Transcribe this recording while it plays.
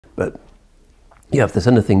But yeah, if there's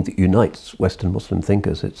anything that unites Western Muslim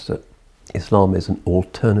thinkers, it's that Islam is an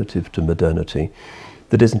alternative to modernity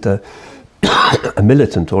that isn't a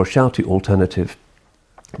militant or a shouty alternative,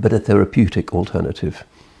 but a therapeutic alternative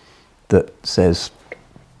that says,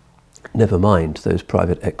 never mind those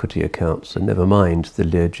private equity accounts, and never mind the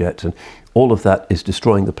Learjet, and all of that is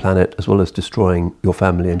destroying the planet as well as destroying your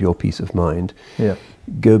family and your peace of mind. Yeah.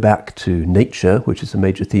 Go back to nature, which is a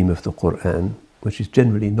major theme of the Quran, which is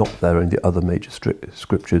generally not there in the other major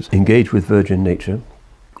scriptures. Engage with virgin nature,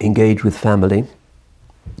 engage with family,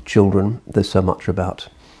 children. There's so much about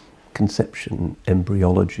conception,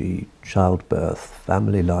 embryology, childbirth,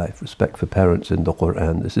 family life, respect for parents in the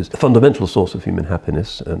Quran. This is a fundamental source of human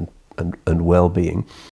happiness and well-being.